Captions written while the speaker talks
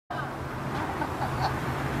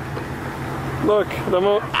Look, the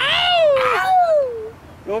mo.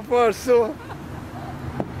 Go for so.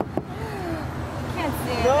 Can't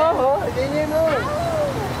see it. No, you know.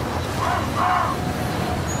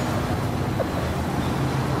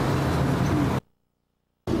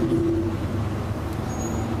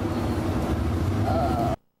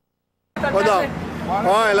 Hold on. All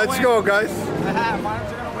right, let's go, guys.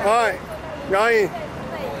 All right, Maggie.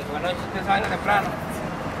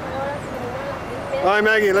 All right,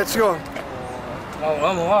 Maggie, let's go.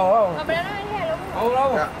 Vamos.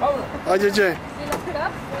 Hi, JJ.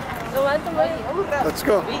 Let's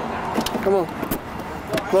go. Come on.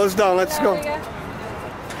 Close down. Let's go.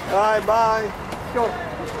 All right, bye. Let's go.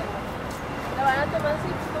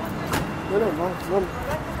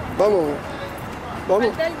 Vamos.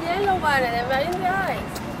 Falta el hielo, vale, de Marlin de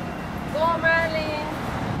Ice. Go, Marlin.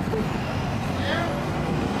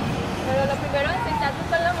 Pero lo primero es sentar tú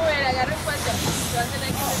con la mujer, agarra el cuento. Tú vas a tener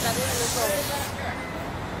que sentar tú en el todo.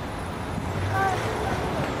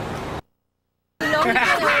 Lógico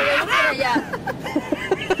de volvernos por allá.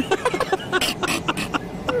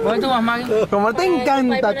 ¿Dónde tú vas, Maggie? Como te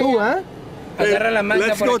encanta tú, ¿eh? Agarra la manga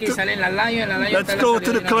Let's por go aquí, to- sale la layo, Let's go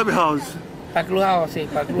to the clubhouse. Para el clubhouse, sí,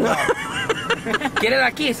 para el clubhouse. ¿Quiere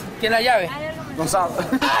la kiss? ¿Quiere la llave? Gonzalo.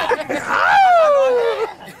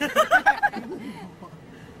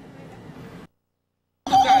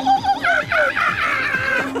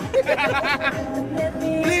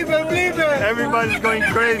 Everybody's going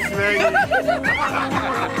crazy, man.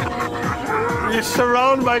 You're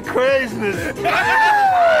surrounded by craziness.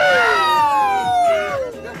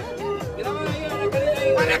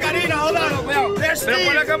 Pero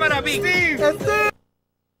pon la cámara big.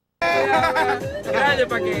 Grande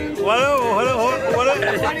para que...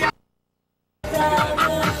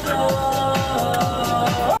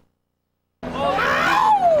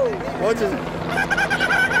 What is it?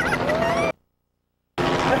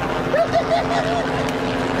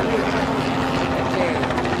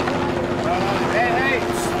 Hey,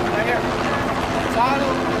 right here.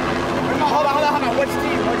 Hold on. Which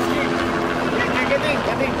team? ¿Qué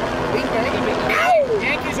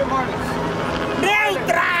Yankees or Marlins?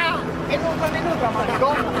 ¡Neutra! ¿Qué nunca neutra,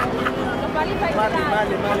 maricón?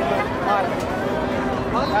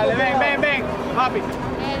 Dale, ven. Papi.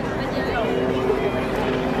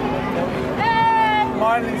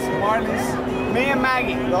 Marlins. Me and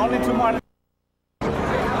Maggie, the only two Marlins.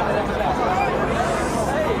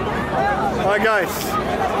 All right, guys.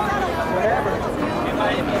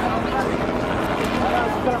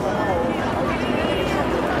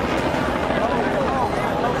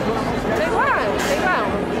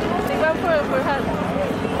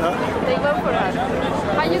 Take one for us.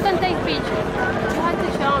 How you can take pictures? You have to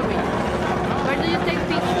show me. Where do you take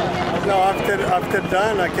pictures? No, after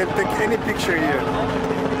done, I can take any picture here.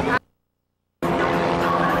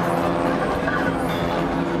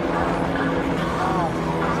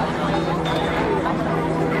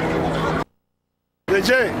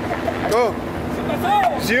 JJ, go.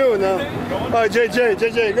 It's you now. Oh,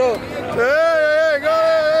 JJ, go. Hey, go.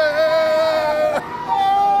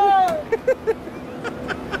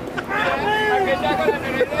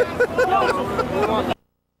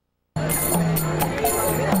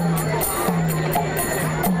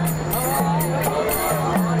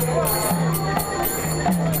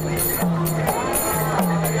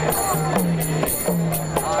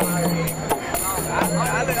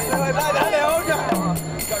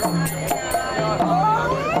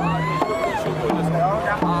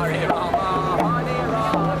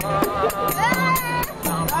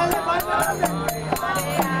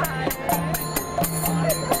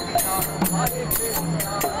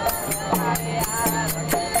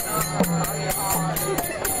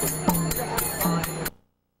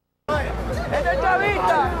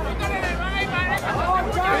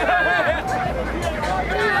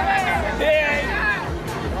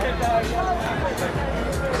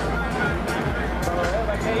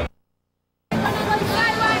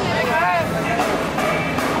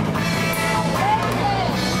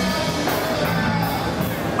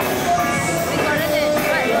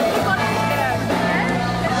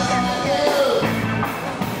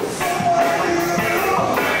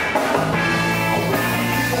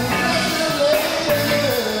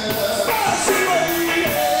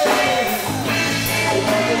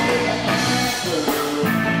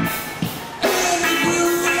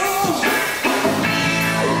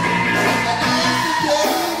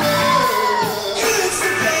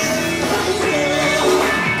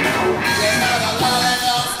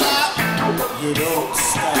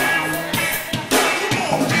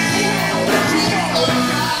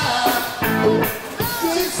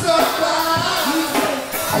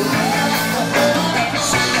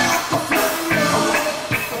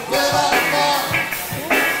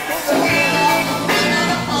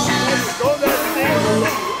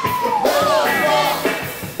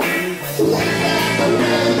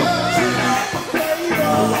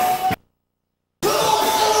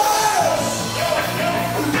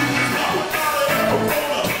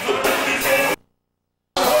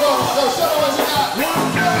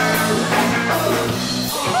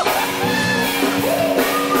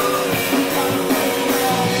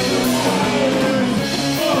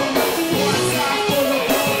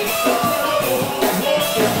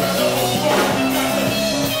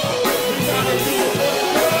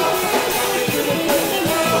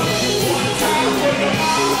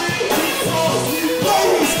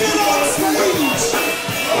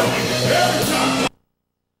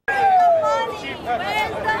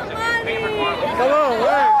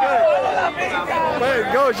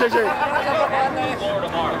 Go, JJ. Florida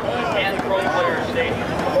Marlins and Pro Players Stadium.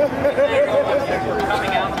 We're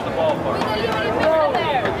coming out to the ballpark.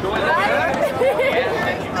 Enjoy the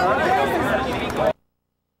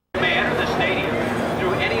may enter the stadium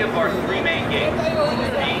through any of our three main gates.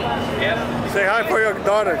 Say hi for your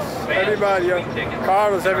daughters, everybody,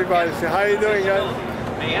 Carlos, everybody. Say, how are you doing, guys?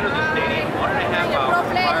 May enter the stadium 1.5 hours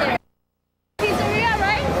prior. Pizzeria,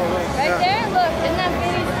 right? Right there, look, isn't that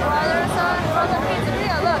Vinny's brother's from the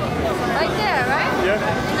pizzeria? Look, right there, right? Yeah.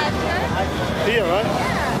 Isn't that good? Here, right?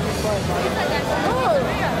 Yeah. He's like that from the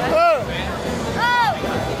pizzeria, right? Oh! Oh!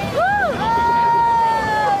 Woo! Oh!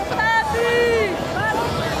 Papis!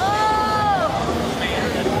 Oh!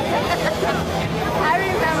 I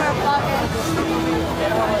remember fucking.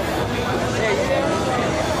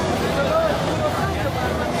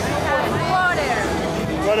 Water.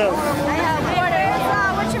 What else? I have water.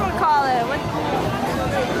 Whatchamacallit?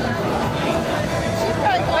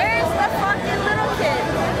 Where's the fucking little kid?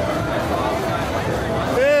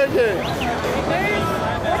 JJ.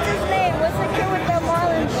 What's his name? What's the kid with the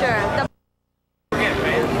Marlins shirt? Again,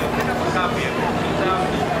 fans, pick up a copy of the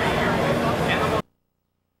 2003 yearbook and the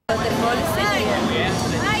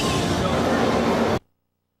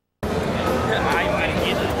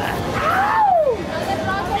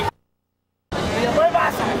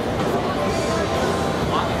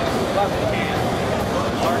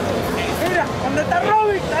Mira, ¿dónde está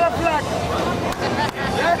Robin? Está la placa.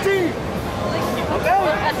 Así.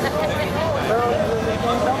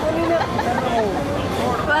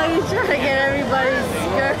 Why are you trying to get everybody's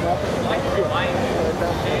skirt?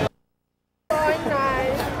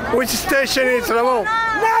 Which station is Ramon?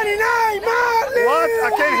 99 Marlins! What? I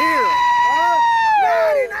can't hear.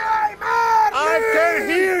 99 Marlins! I can't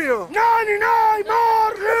hear you. 99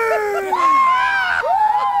 Marlins!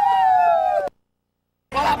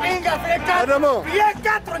 Para la pinga, fíjate. Ramon, Bien,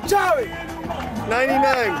 Castro Chávez.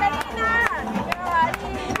 99.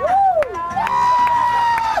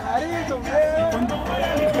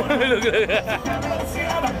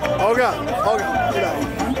 Olga, mira.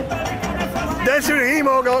 Dance with him,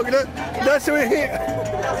 Olga. Dance with him.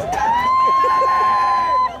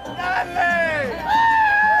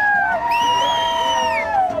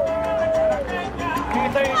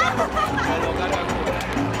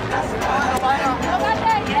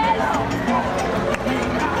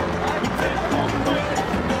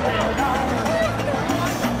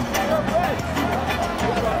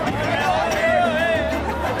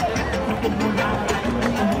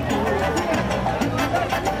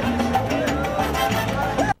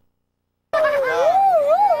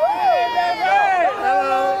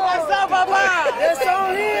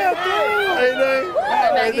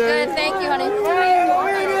 Good, thank you, honey.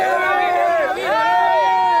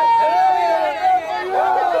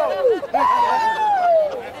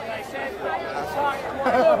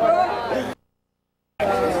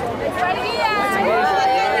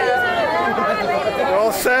 You're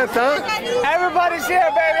all set, huh? Everybody's here,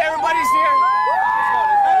 baby. Everybody's here.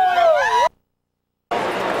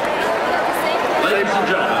 Ladies and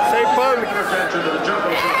gentlemen, Say public. your attention to the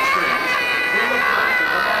Jumbotron screen. We look back at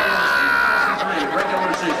the 2003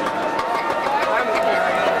 regular season.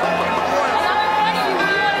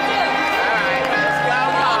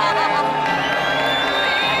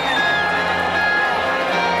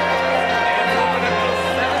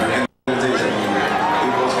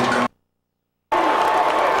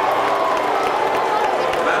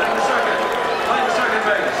 Batting second, playing second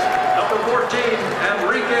base, number 14,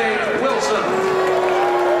 Enrique Wilson.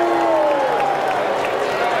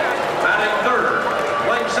 Batting third,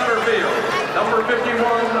 playing center field, number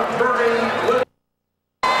 51, Bernie Wilson.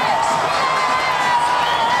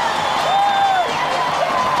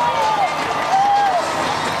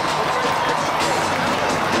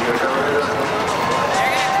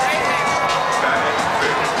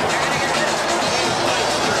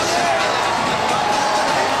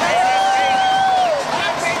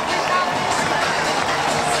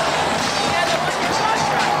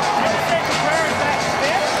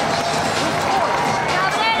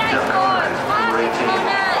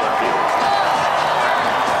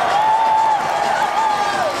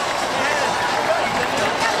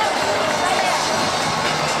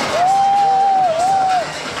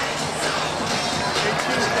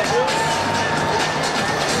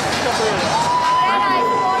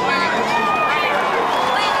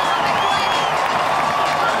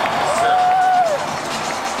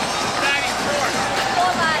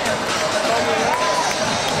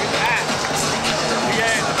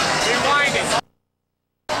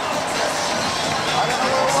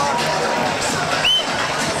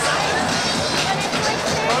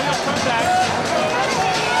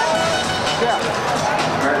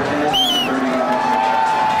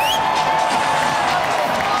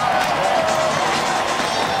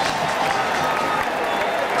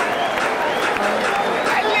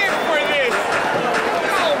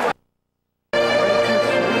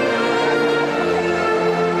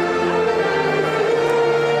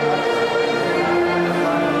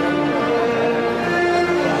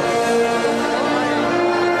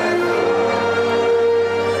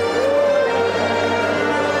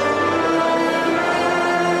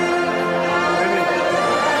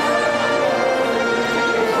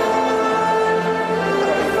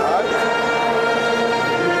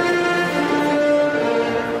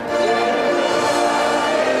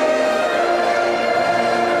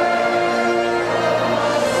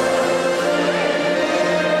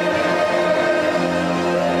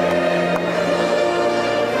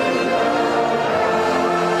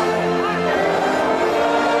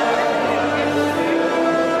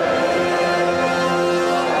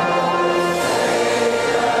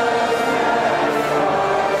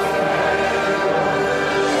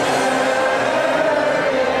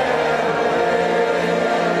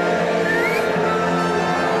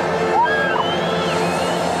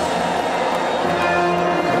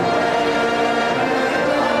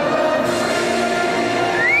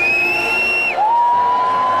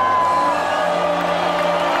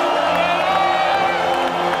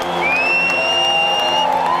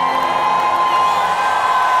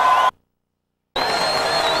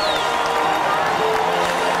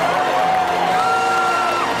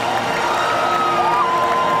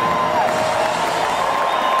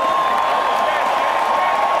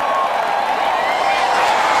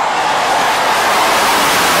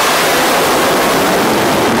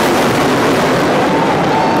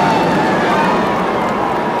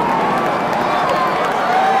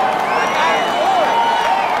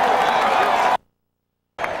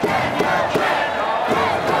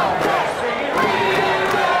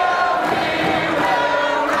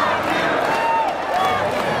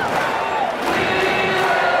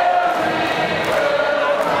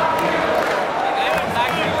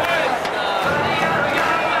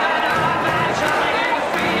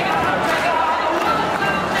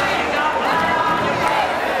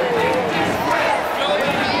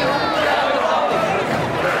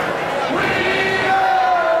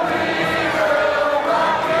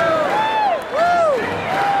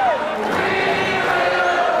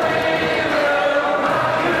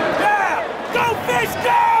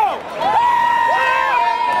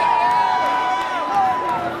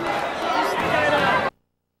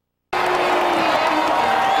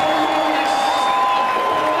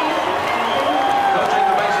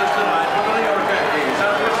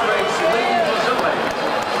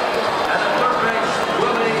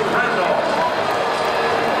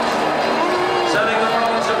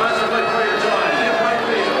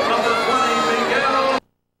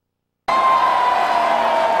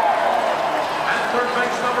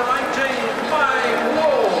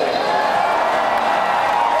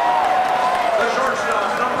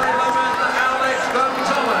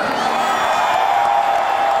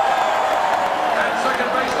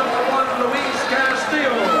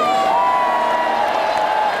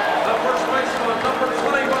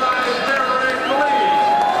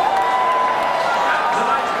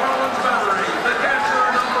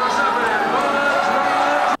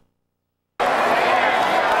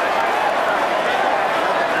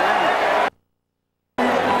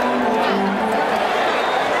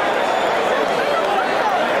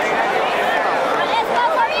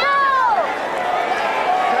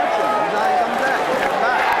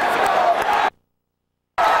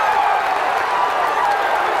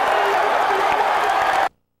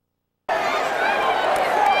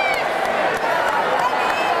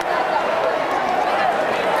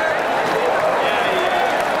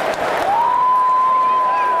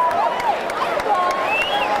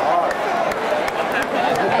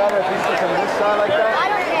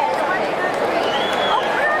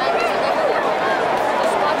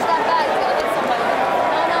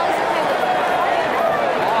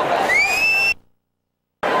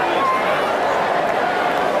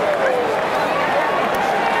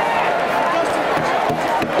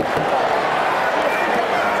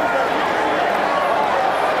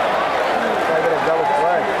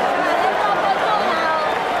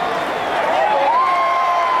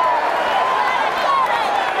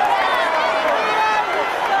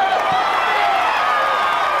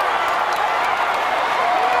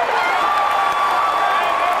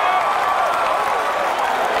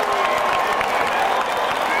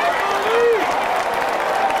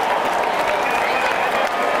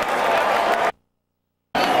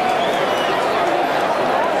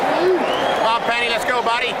 on, Penny. Let's go,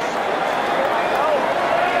 buddy.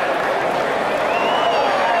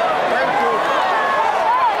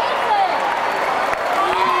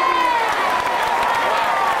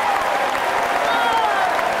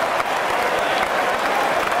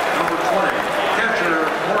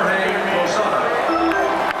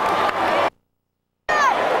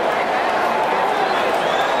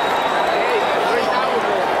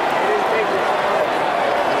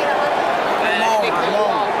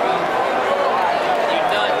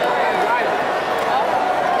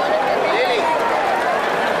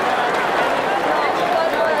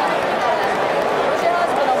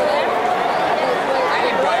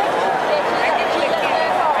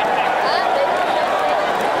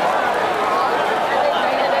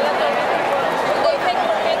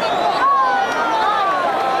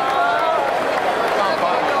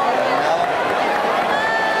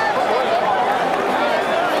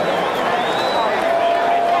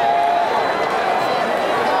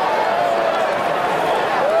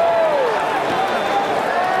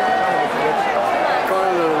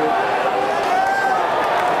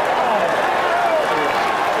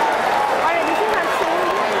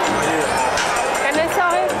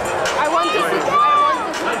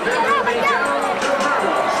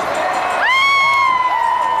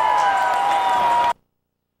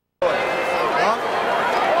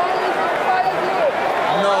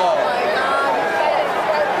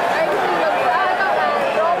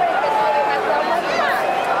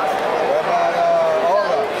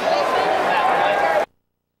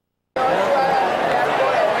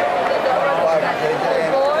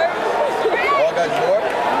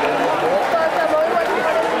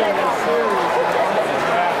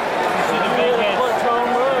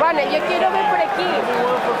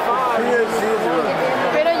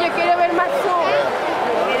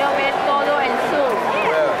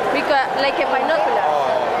 Like a binocular.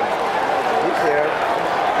 Who cares?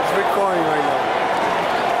 It's recording right now.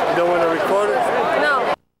 You don't want to record it?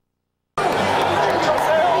 No.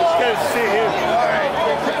 Just gotta see him.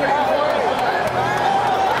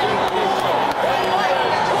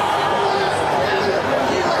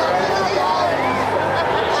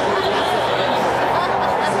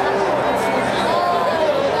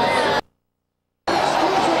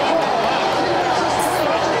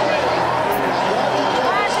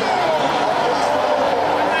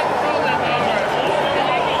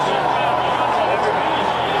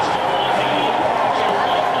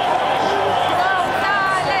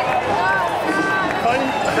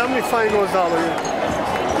 How many fine goes out here?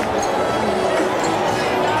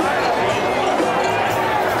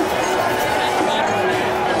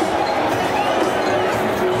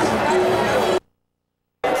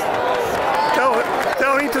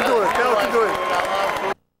 Tell him to do it. Tell him to do it.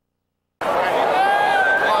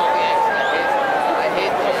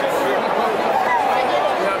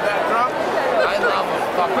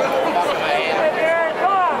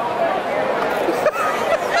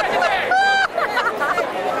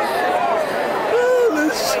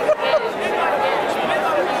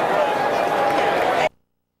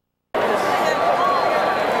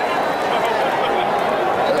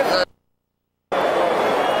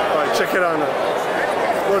 Check it out now.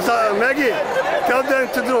 What's up, Maggie? Tell them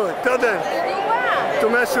to do it. Tell them. To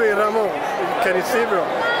mess with Ramon. Can you see, bro?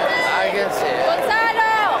 I can see it.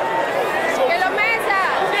 Gonzalo, que lo mesa.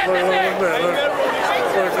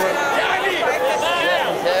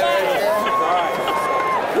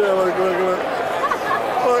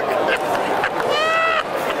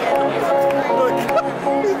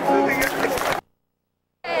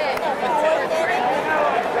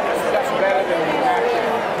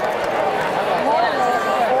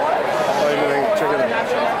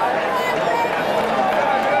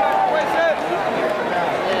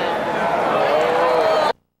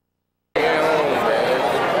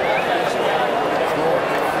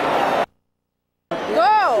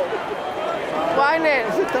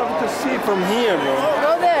 It's tough to see from here, bro.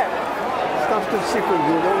 Go there. It's tough to see from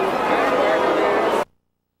here.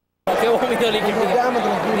 Qué bonito, Licky. Mira,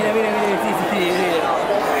 sí, mira.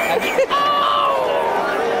 Aquí.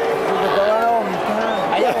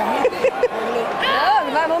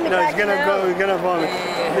 No, he's gonna go, he's gonna vomit.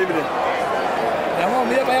 Leave it in. Ramón,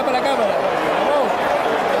 mira para allá para la cámara. Ramón.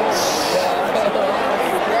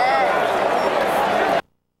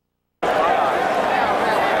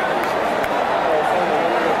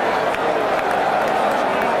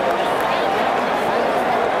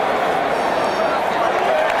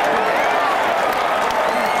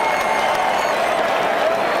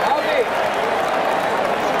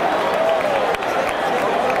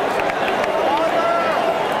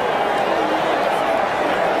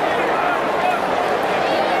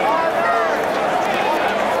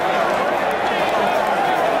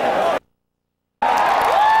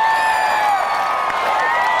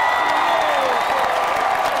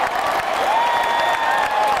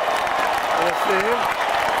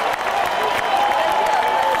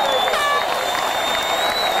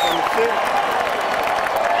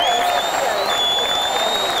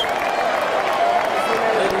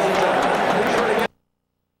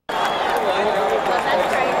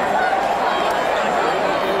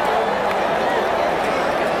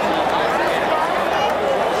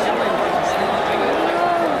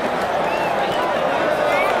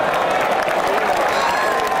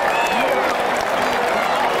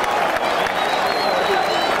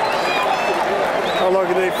 Oh look,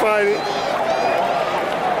 they find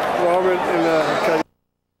Robert and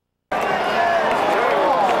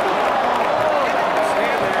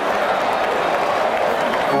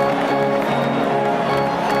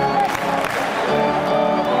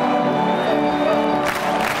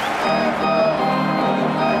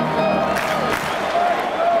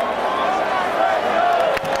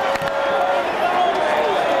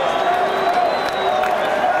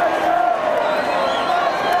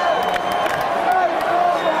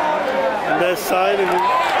that side of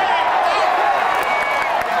it.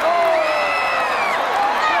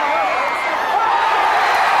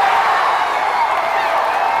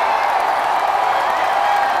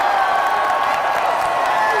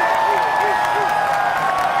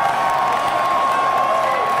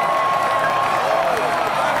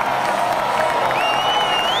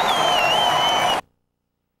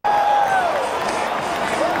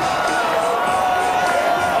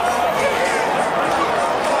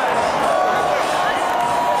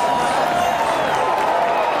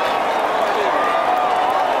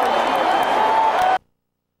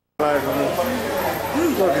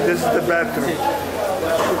 Look, this is the bathroom.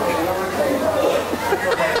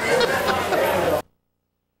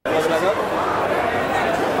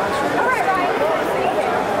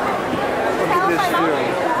 Look at this view.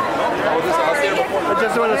 I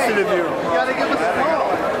just want to see the view. You gotta give us a call.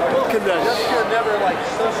 Look at that. Just could never like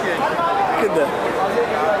associate. Look at that.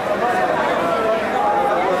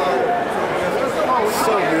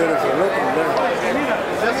 So beautiful. Look at that.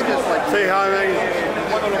 Jessica's like, Say hi, Maggie.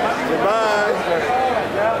 Goodbye.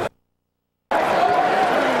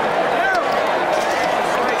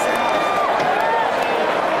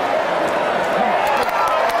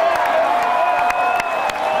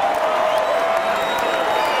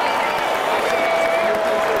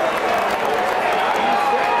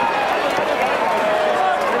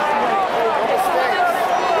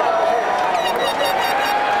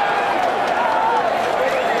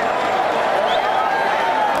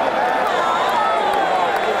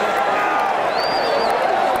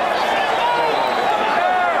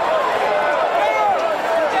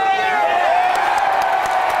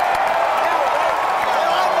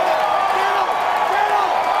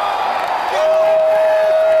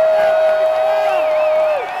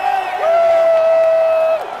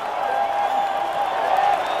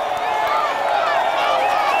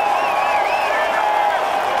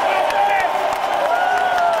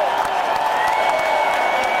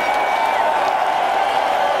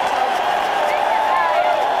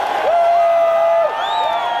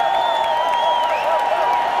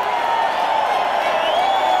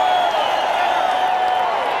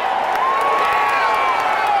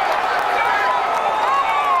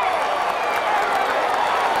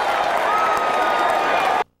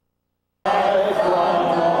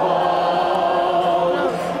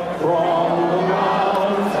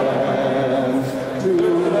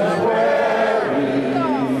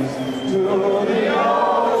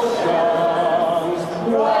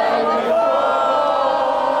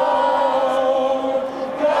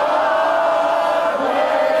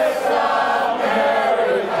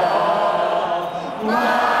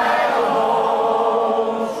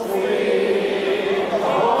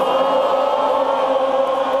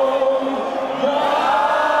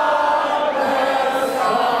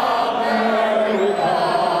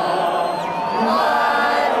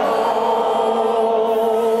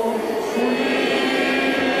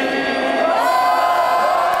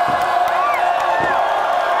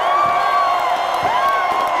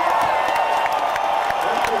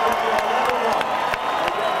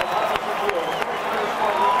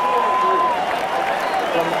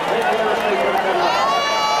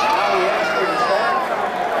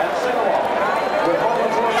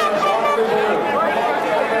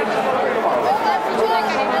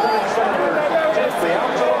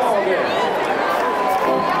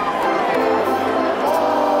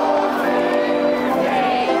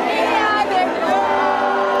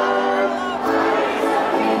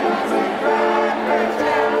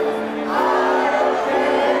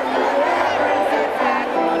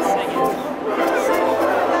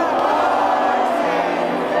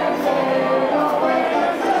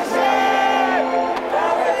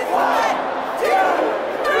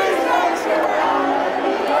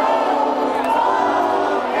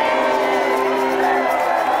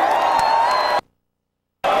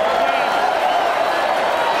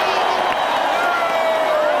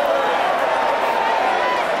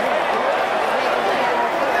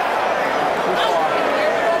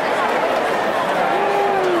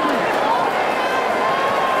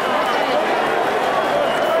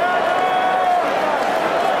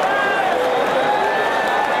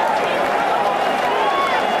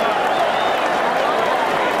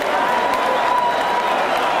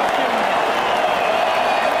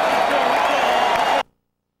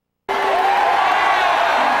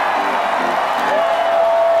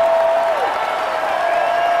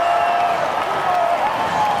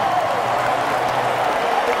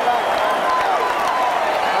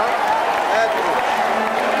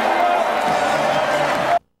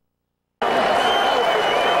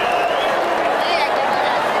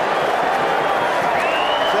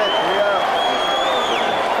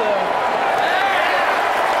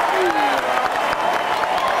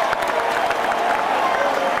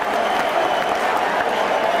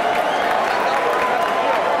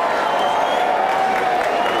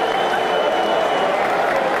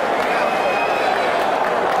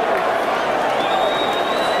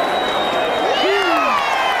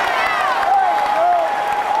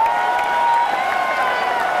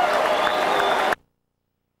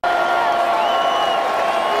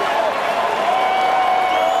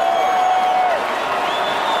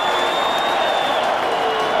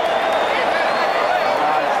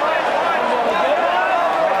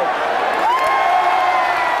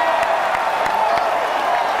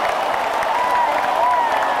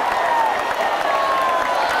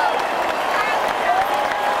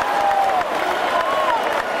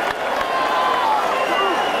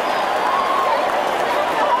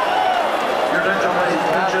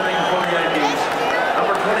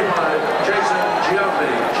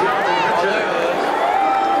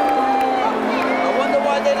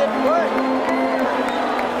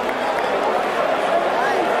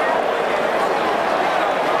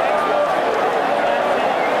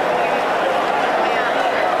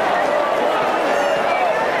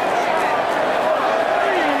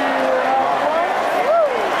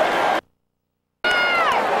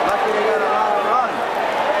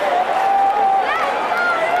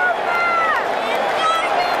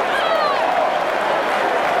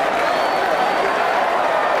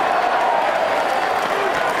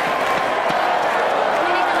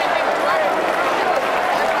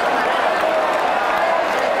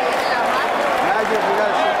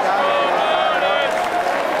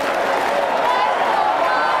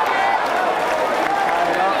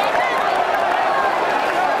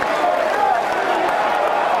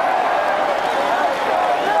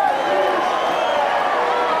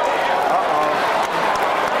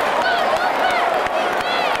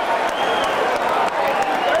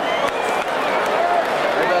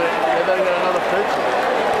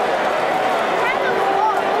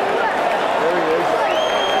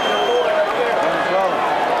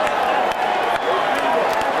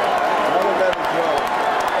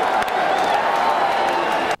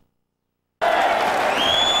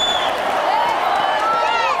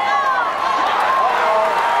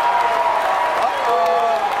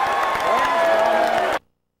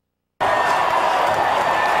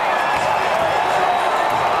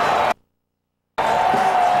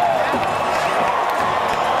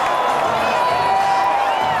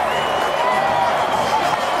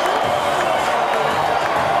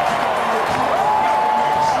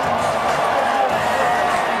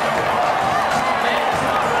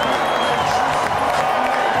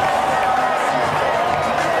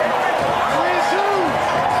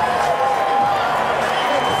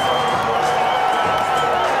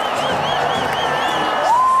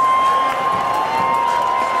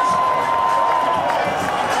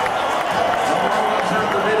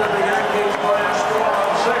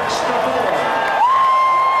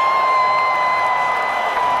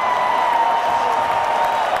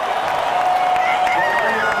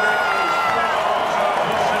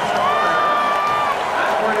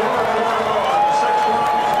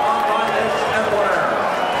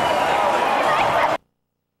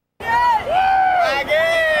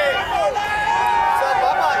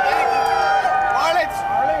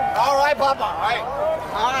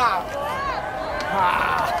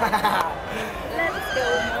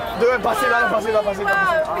 Do it, pasito. Mira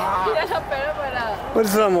la pera para.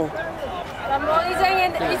 Where's Ramo? Ramon is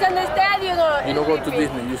in the stadium. You don't go to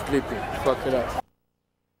Disney, you sleeping. Fuck it up.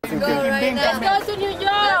 Let's go to New York.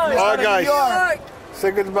 All right, guys.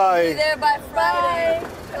 Say goodbye. Be there by Friday.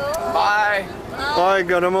 Bye. All right,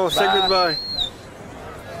 Ramo. Say goodbye.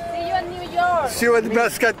 See you in New York. See you at the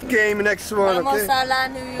basket game next one, okay? Vamos a la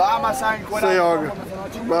New York. Vamos a encuadrar. Say Olga.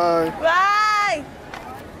 Bye. Bye.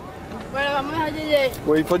 Bueno, vamos a JJ.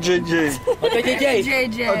 Wait for JJ. Okay,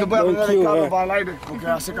 JJ. JJ. Tú puedes poner you, el carro eh. para el aire, porque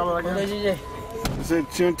hace calor aquí. JJ. Say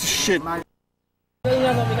turn to shit.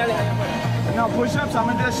 No, push-ups, I'm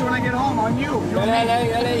gonna do that shit when I get home, on you. I'm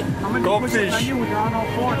Dale. gonna Go do push-ups on fish. you when you're on all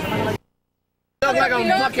fours. I'm gonna Look like a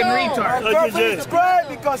fucking retard. JJ. great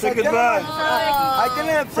because Say goodbye. I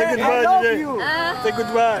didn't Say goodbye, JJ. Say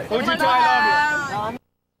goodbye. Who'd you tell I love you?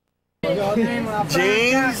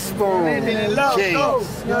 James Bond.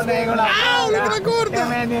 James. Yo tengo la gorda. Que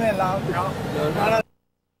me tiene la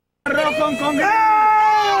arroz con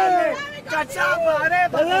 ¡Ey! Cachapa,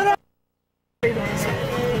 arepa.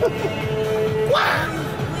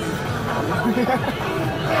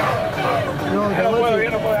 Yo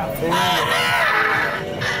no puedo.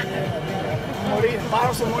 Morir,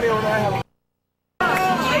 paro se murió una vez.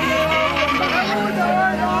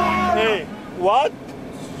 Hey, what?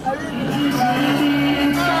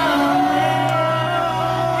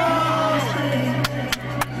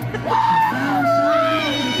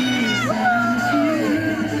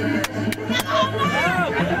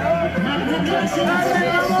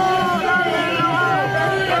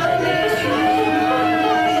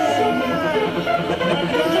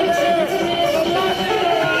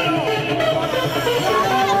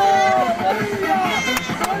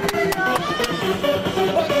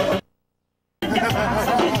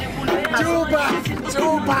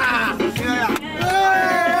 ¡Chupa!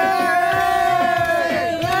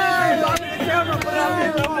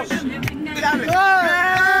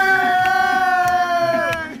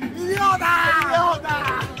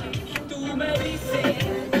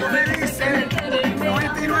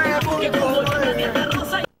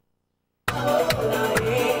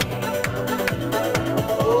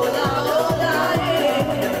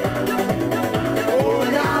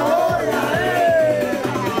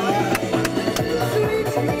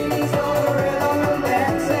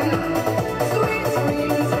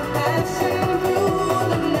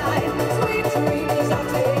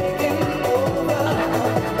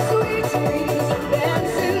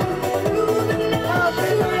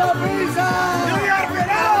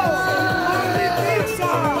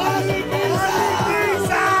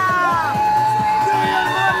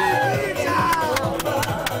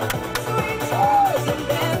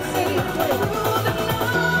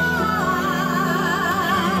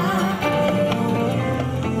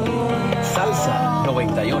 Salsa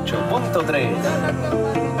 98.3.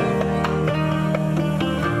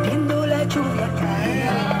 Viendo la lluvia caer,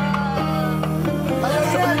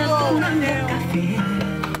 sonando el café,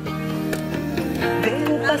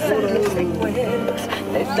 veo pasar los recuerdos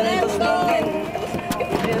de tantos momentos que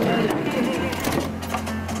vivieron.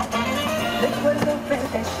 Recuerdo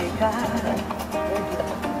verte llegar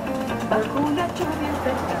bajo una lluvia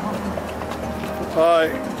infernal. All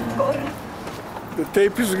right. The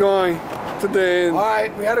tape is going to the end. All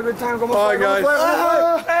right, we had a good time. Como All right, guys.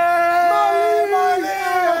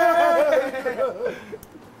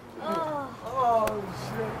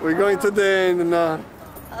 We're going to the end now.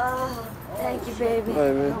 Oh, thank you, baby. All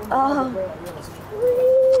right, man. Oh.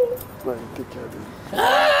 Bye, take care, dude.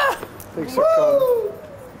 Thanks for coming.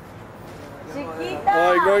 Chiquita.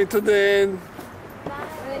 All right, going to the end.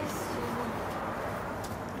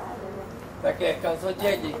 Hasta que descansó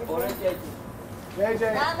JJ, pobre JJ. JJ.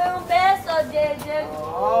 Dame un beso, JJ.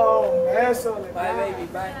 Oh, beso. Bye, baby,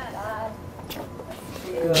 bye.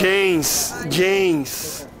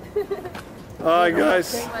 James. All right,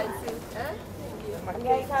 guys. You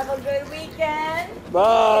guys have a good weekend.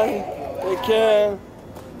 Bye. Take care.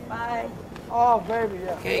 Bye. Oh, baby,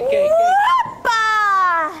 yeah. Cake.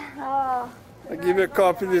 Oh, I'll give you a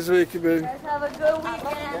copy this week, baby. guys have a good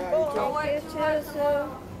weekend. Don't worry, you too, so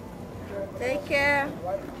take care.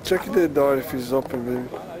 Check the door if it's open, baby.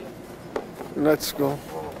 Let's go.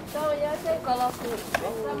 Então, já sei coloco.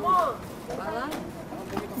 Ramon, vai lá.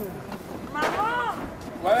 Ramon.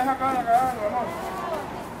 Vai dejar acá, vamos.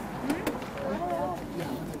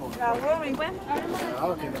 Ramon, me encuentra.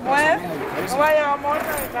 Bueno, no vaya a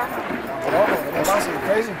muerta de casa. ¿Qué te pasa? You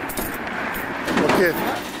crazy? Okay.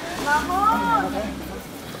 Ramon.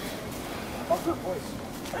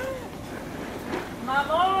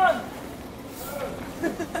 Ramon.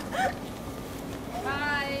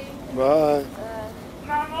 Bye. Bye.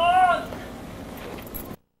 ¡Ramón!